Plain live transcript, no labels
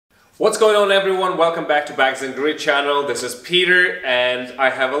What's going on, everyone? Welcome back to Bags and Grid channel. This is Peter and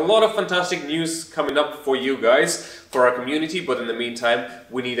I have a lot of fantastic news coming up for you guys, for our community, but in the meantime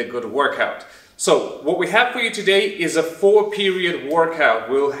we need a good workout. So what we have for you today is a 4-period workout.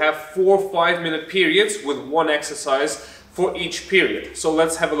 We'll have 4 5-minute periods with one exercise for each period. So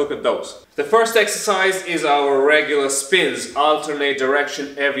let's have a look at those. The first exercise is our regular spins. Alternate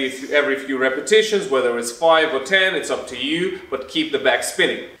direction every few repetitions, whether it's 5 or 10, it's up to you, but keep the back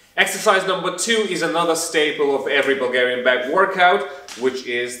spinning. Exercise number 2 is another staple of every Bulgarian bag workout, which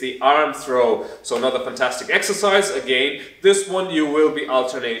is the arm throw. So another fantastic exercise. Again, this one you will be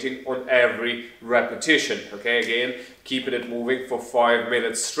alternating on every repetition. Okay, again, keeping it moving for 5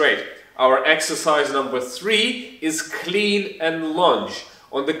 minutes straight. Our exercise number 3 is clean and lunge.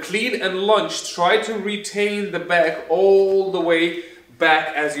 On the clean and lunge, try to retain the back all the way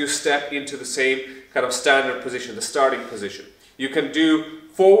back as you step into the same kind of standard position, the starting position. You can do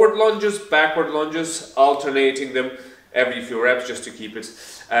forward lunges, backward lunges, alternating them every few reps just to keep it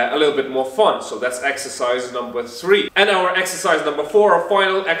a little bit more fun. So that's exercise number 3. And our exercise number 4, our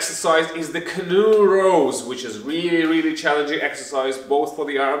final exercise, is the canoe rows, which is really challenging exercise both for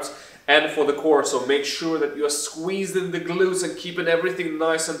the arms and for the core. So make sure that you're squeezing the glutes and keeping everything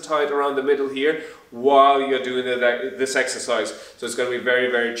nice and tight around the middle here while you're doing this exercise. So it's going to be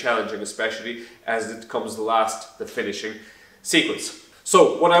very challenging, especially as it comes the finishing sequence.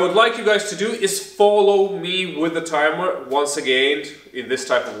 So what I would like you guys to do is follow me with the timer. Once again, in this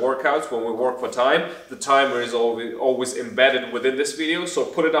type of workouts, when we work for time, the timer is always embedded within this video. So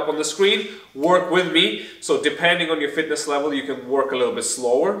put it up on the screen, work with me. So depending on your fitness level, you can work a little bit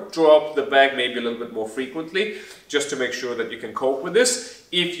slower, drop the bag maybe a little bit more frequently, just to make sure that you can cope with this.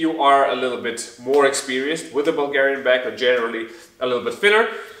 If you are a little bit more experienced with the Bulgarian bag, or generally a little bit fitter,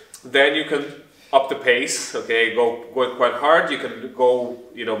 then you can up the pace, okay, go quite hard. You can go,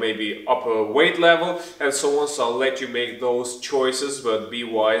 maybe up a weight level and so on. So I'll let you make those choices, but be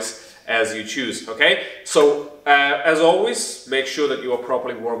wise as you choose, okay? So as always, make sure that you are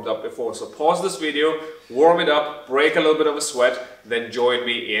properly warmed up before. So pause this video, warm it up, break a little bit of a sweat, then join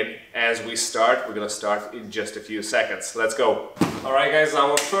me in as we start. We're gonna start in just a few seconds. Let's go. All right, guys,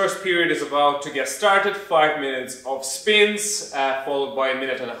 our first period is about to get started. 5 minutes of spins, followed by a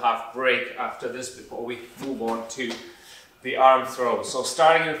 1.5-minute break after this before we move on to the arm throw. So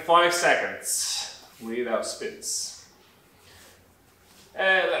starting in 5 seconds with our spins.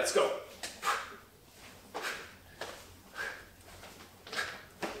 And let's go.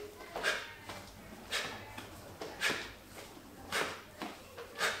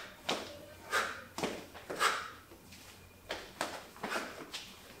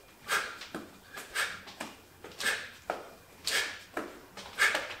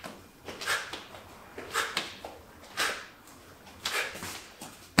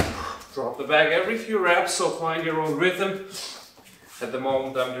 Drop the bag every few reps, so find your own rhythm. At the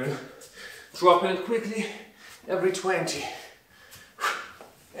moment I'm dropping it quickly every 20.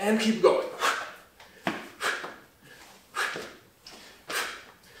 And keep going.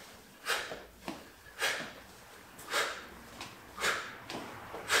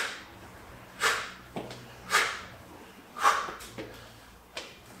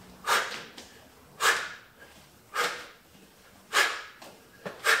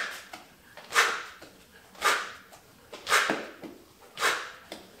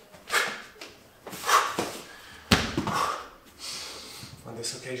 On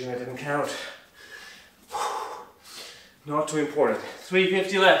this occasion I didn't count. Not too important.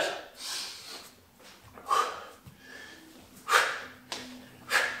 350 left.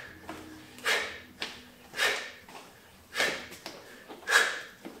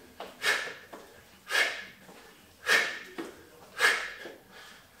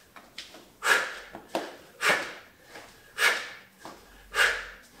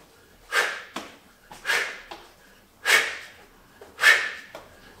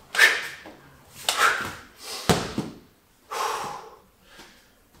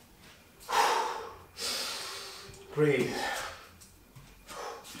 Breathe.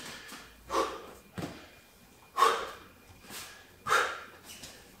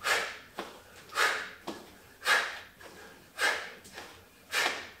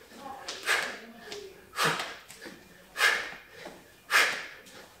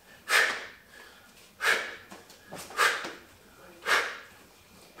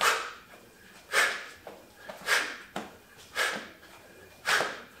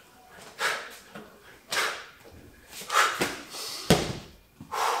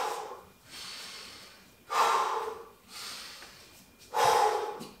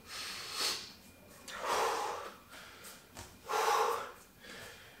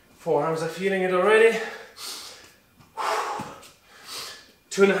 Forearms are feeling it already.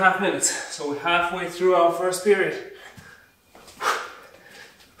 2.5 minutes. So we're halfway through our first period.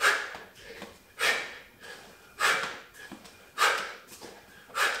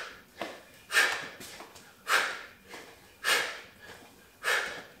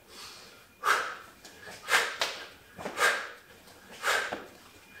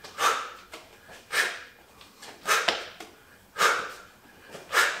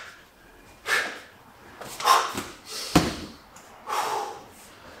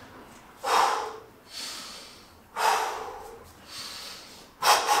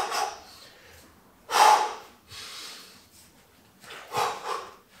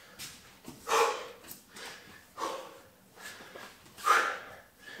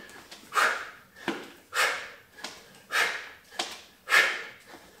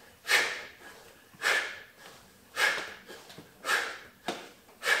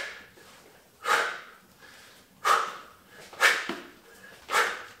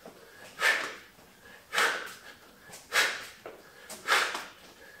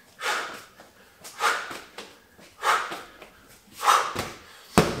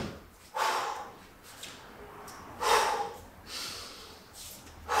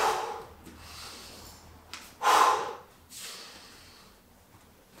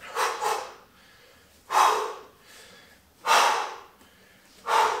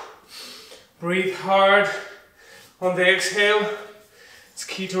 Breathe hard on the exhale. It's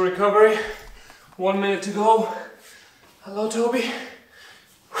key to recovery. 1 minute to go. Hello, Toby.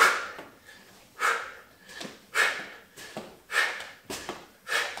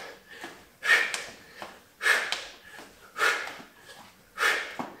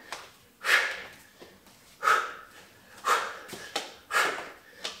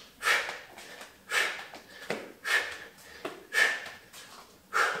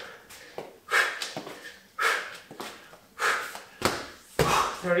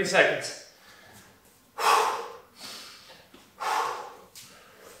 30 seconds.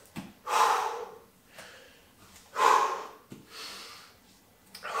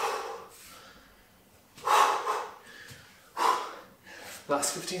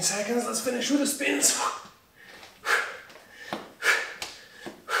 Last 15 seconds, let's finish with the spins.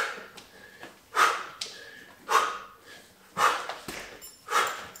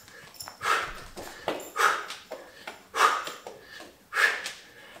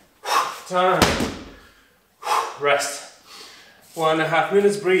 Time. Rest. 1.5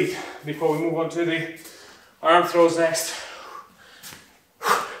 minutes, breathe before we move on to the arm throws next.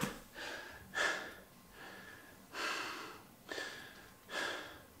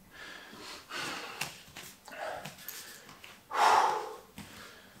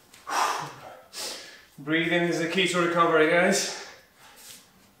 Breathing is the key to recovery, guys.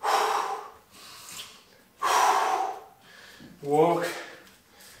 Walk.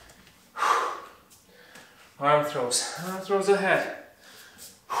 Arm throws. Arm throws ahead.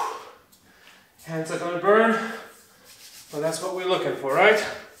 Hands are gonna burn, but that's what we're looking for, right?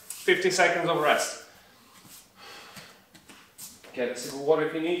 50 seconds of rest. Get a sip of water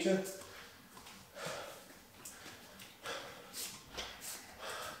if you need to.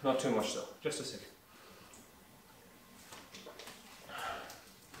 Not too much though, just a sip.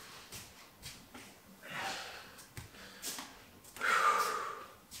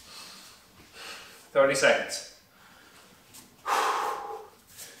 Thirty seconds.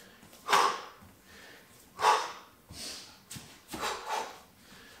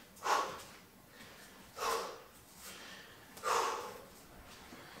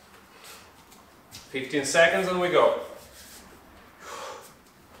 Fifteen seconds and we go.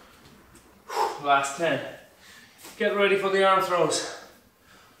 Last 10. Get ready for the arm throws.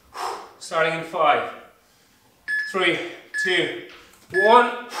 Starting in 5, 3, 2,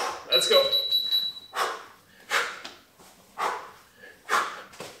 1. Let's go.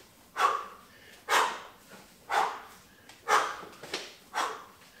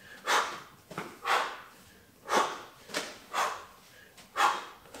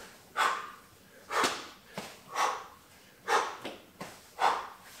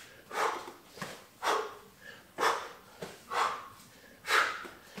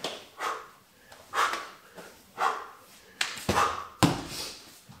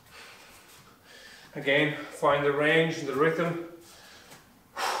 Again, find the range, the rhythm.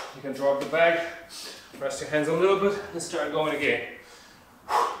 You can drop the bag, rest your hands a little bit, and start going again.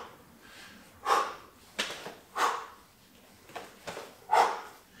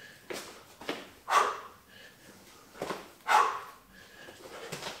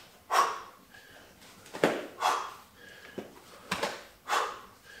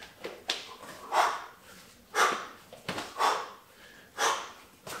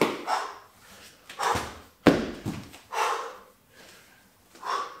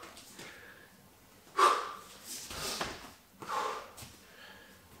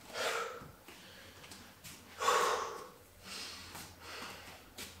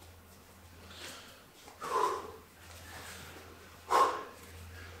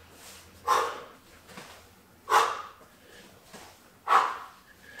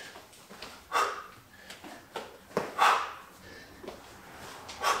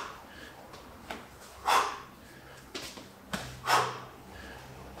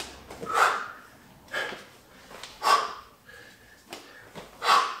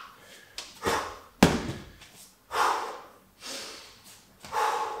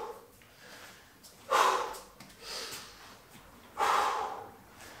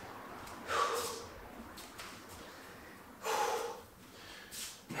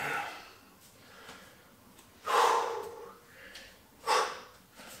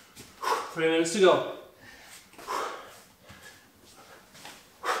 3 minutes to go.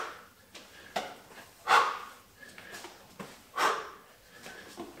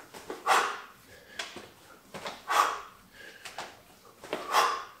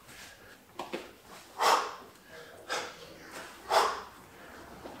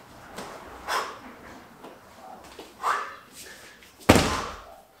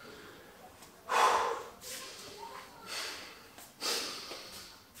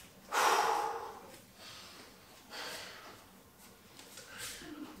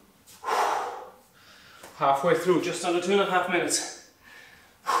 Halfway through, just under 2.5 minutes.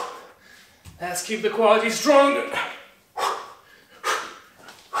 Let's keep the quality strong.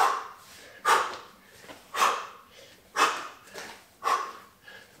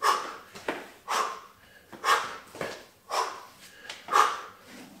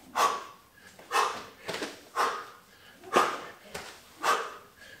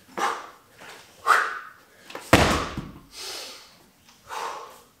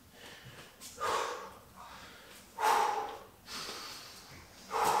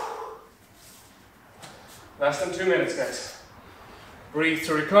 Less than 2 minutes, guys. Breathe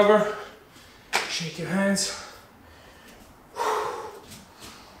to recover. Shake your hands.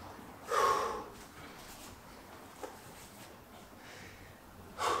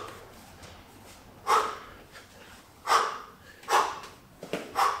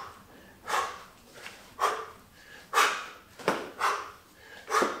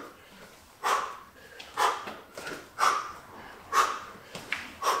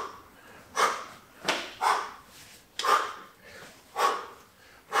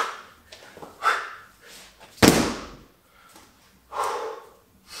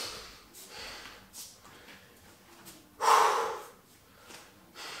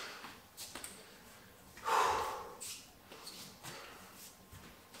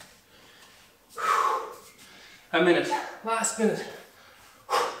 A minute, last minute.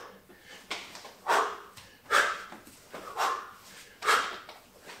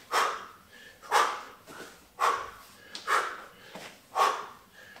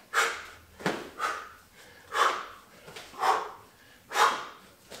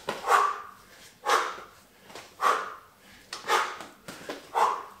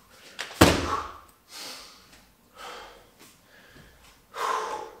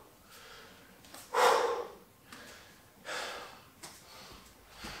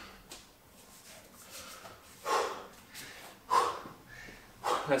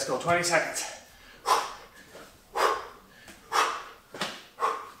 Let's go, 20 seconds.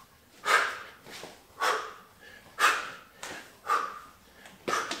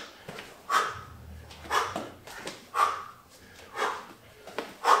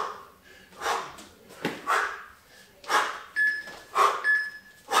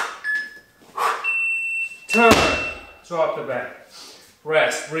 Turn, drop the back.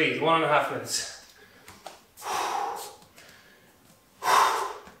 Rest, breathe, 1.5 minutes.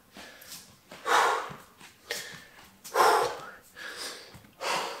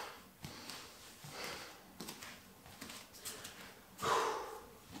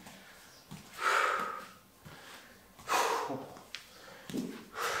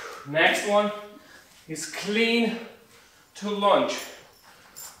 Next one is clean to lunge.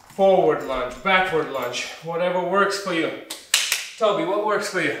 Forward lunge, backward lunge, whatever works for you. Toby, what works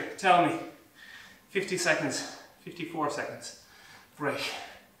for you? Tell me. 50 seconds, 54 seconds. Break.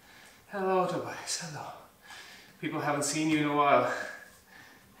 Hello, Tobias, hello. People haven't seen you in a while.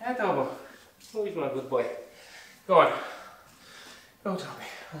 Hey, Toby. Oh, he's my good boy. Go on. Go, Toby.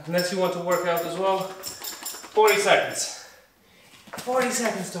 Unless you want to work out as well. 40 seconds. 40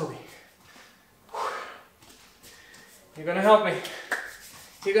 seconds, Toby. You're gonna help me.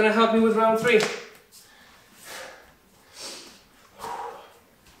 You're gonna help me with round 3.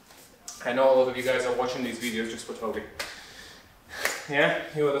 I know a lot of you guys are watching these videos just for Toby. Yeah?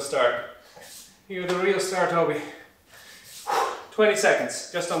 You're the star. You're the real star, Toby. 20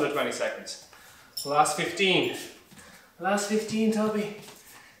 seconds. Just under 20 seconds. Last 15. Last 15, Toby.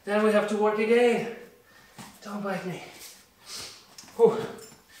 Then we have to work again. Don't bite me. Whew.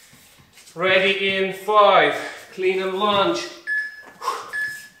 Ready in 5. Clean and lunge.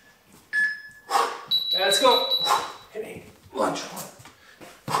 Let's go. Hit me. Lunge.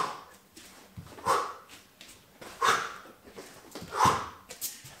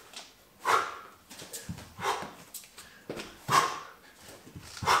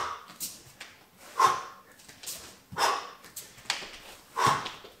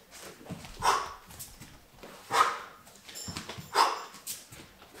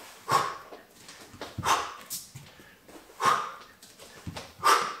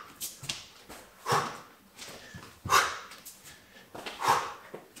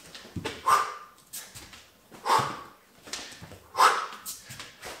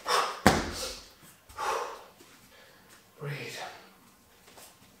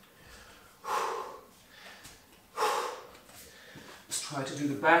 to do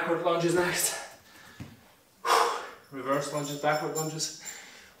the backward lunges next. Reverse lunges, backward lunges,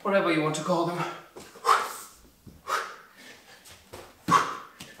 whatever you want to call them.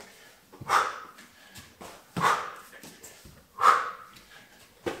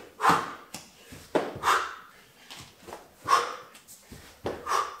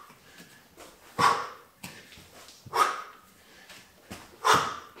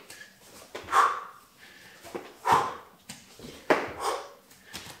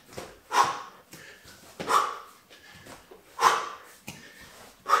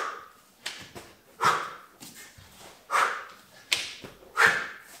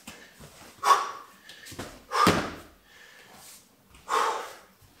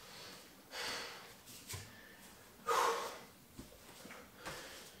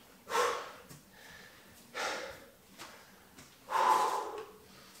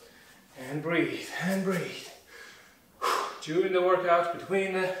 And breathe, and breathe. During the workout,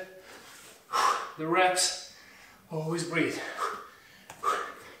 between the reps, always breathe.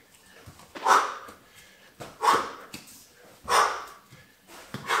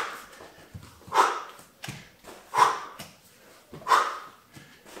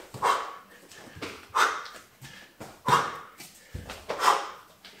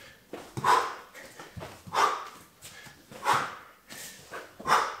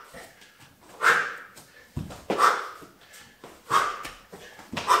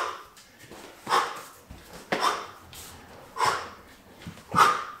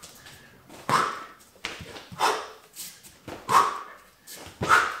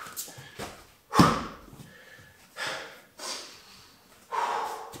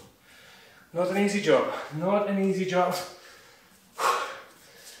 Not an easy job, not an easy job,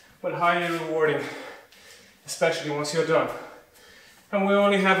 but highly rewarding, especially once you're done. And we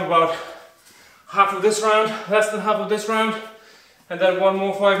only have about half of this round, less than half of this round, and then one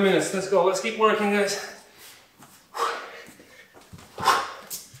more 5 minutes. Let's go, let's keep working, guys.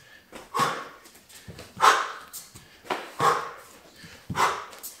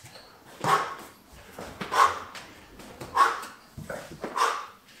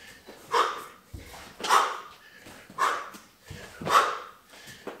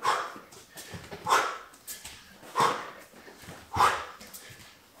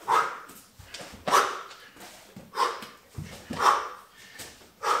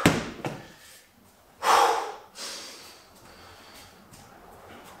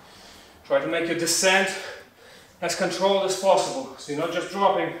 Try to make your descent as controlled as possible, so you're not just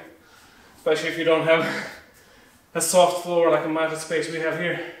dropping, especially if you don't have a soft floor like a matted space we have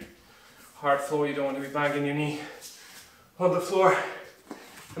here. Hard floor, you don't want to be banging your knee on the floor.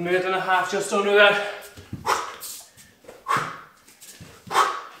 A minute and a half, just don't do that.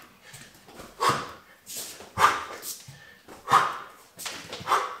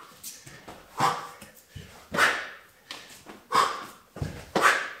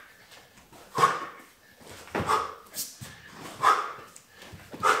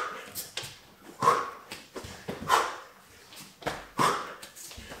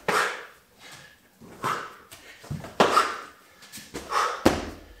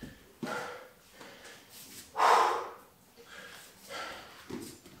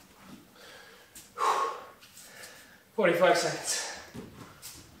 "45 seconds.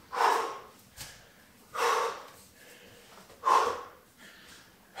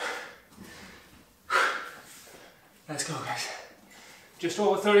 Let's go, guys. Just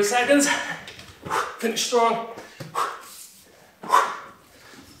over 30 seconds. Finish strong.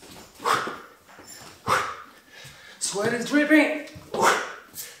 Sweat is dripping.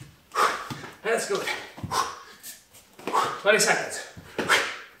 That's good. 20 seconds.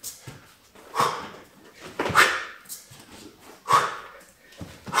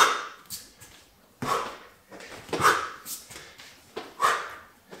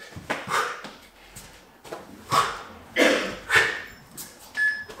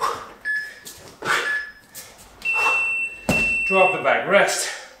 Drop the bag, rest,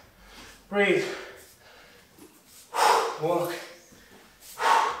 breathe, walk.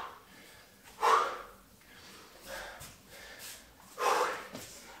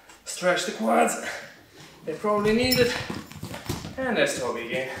 Stretch the quads, they probably need it. And there's Toby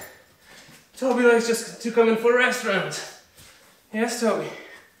again. Toby likes just to come in for rest rounds. Yes, Toby,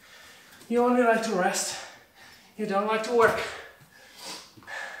 you only like to rest, you don't like to work.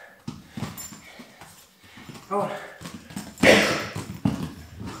 Go on.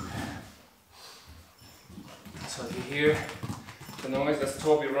 So if you hear the noise, that's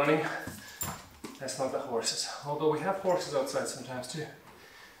Toby running. That's not the horses. Although we have horses outside sometimes too.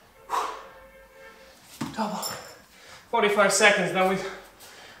 Double. 45 seconds, then we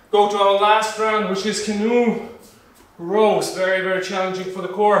go to our last round, which is canoe rows. Very, very challenging for the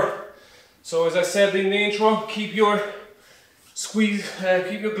core. So as I said in the intro, keep your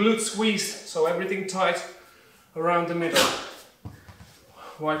glutes squeezed, so everything tight around the middle.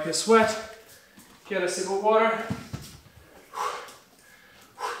 Wipe your sweat, get a sip of water,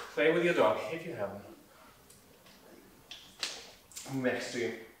 play with your dog if you have one next to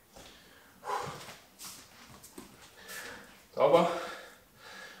you. Toba,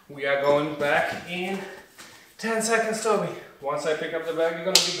 we are going back in 10 seconds, Toby. Once I pick up the bag, you're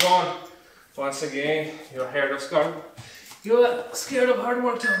gonna be gone. Once again, you're scared of hard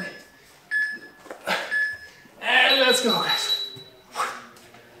work, Toby. And let's go, guys.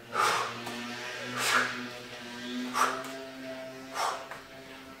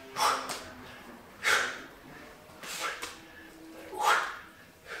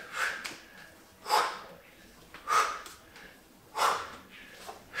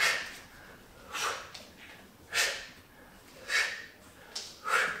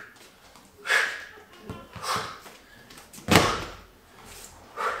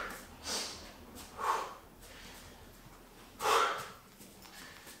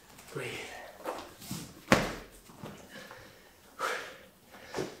 Breathe.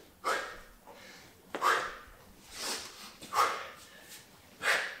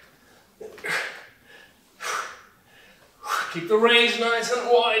 Keep the range nice and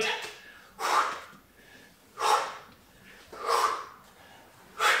wide.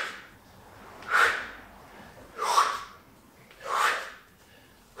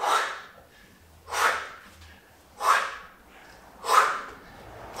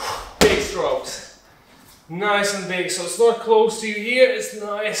 Nice and big, so it's not close to you here, it's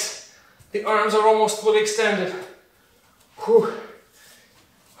nice. The arms are almost fully extended. Whew.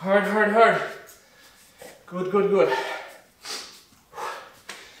 Hard, hard, hard. Good, good, good.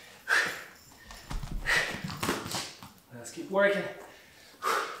 Let's keep working.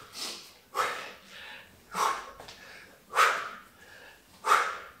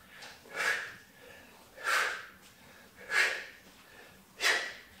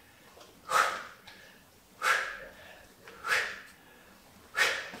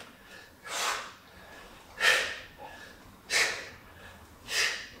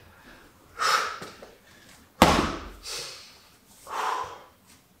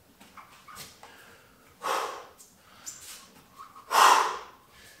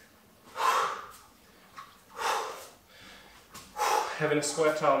 Having a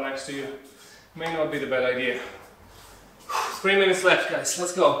sweat towel next to you may not be the bad idea. 3 minutes left, guys.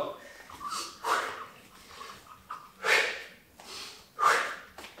 Let's go.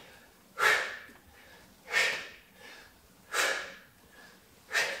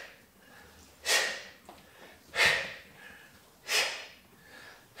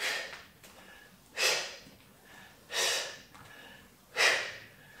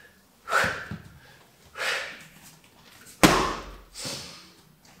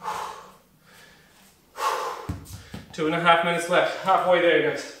 Two and a half minutes left, halfway there,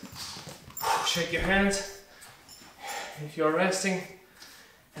 guys. Shake your hands if you're resting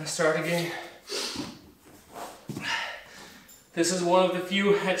and start again. This is one of the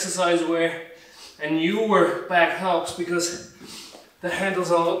few exercises where a newer back helps because the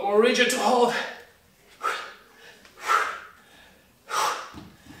handles are a lot more rigid to hold.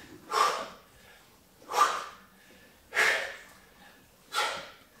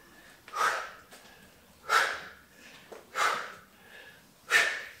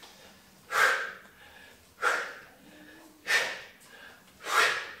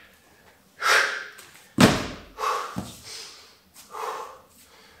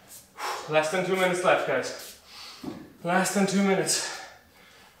 Less than 2 minutes left, guys. Less than 2 minutes.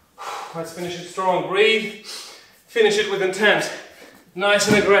 Let's finish it strong. Breathe. Finish it with intent. Nice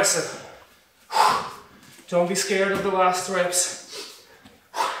and aggressive. Don't be scared of the last reps.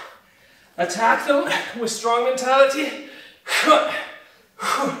 Attack them with strong mentality.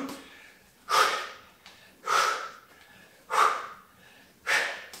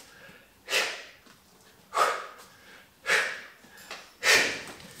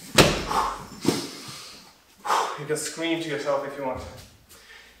 You can scream to yourself if you want.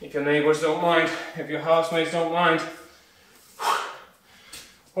 If your neighbors don't mind, if your housemates don't mind,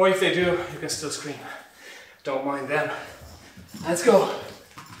 or if they do, you can still scream. Don't mind them. Let's go.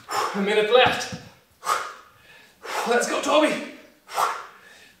 A minute left. Let's go, Toby.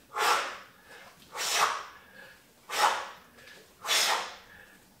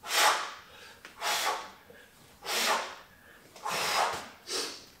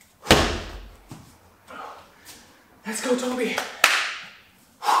 Let's go, Toby.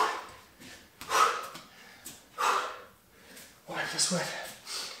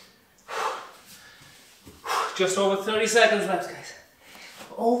 Just over 30 seconds left, guys.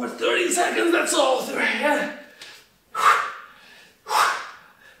 Over 30 seconds, that's all. Yeah.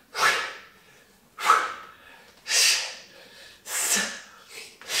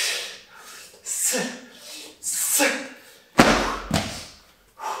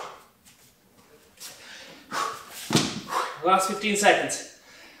 Last 15 seconds.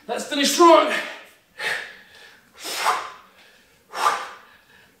 Let's finish strong.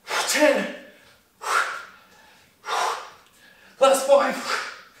 10. Last 5.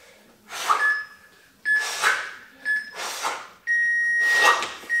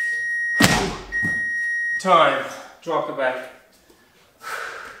 Time. Drop the back.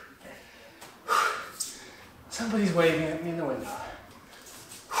 Somebody's waving at me in the window.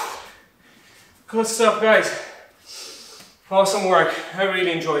 Good stuff, guys. Awesome work. I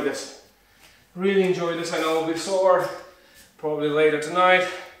really enjoyed this. Really enjoyed this. I know I'll be sore. Probably later tonight.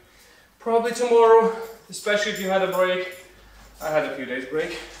 Probably tomorrow. Especially if you had a break. I had a few days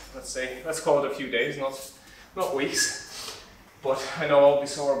break. Let's call it a few days, not weeks. But I know I'll be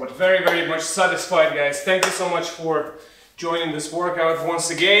sore. But very, very much satisfied, guys. Thank you so much for joining this workout once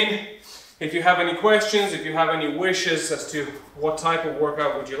again. If you have any questions, if you have any wishes as to what type of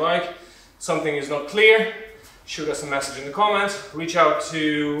workout would you like, something is not clear, shoot us a message in the comments, reach out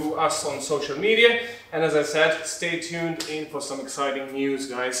to us on social media, and as I said, stay tuned in for some exciting news,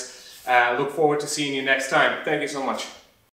 guys. Look forward to seeing you next time. Thank you so much.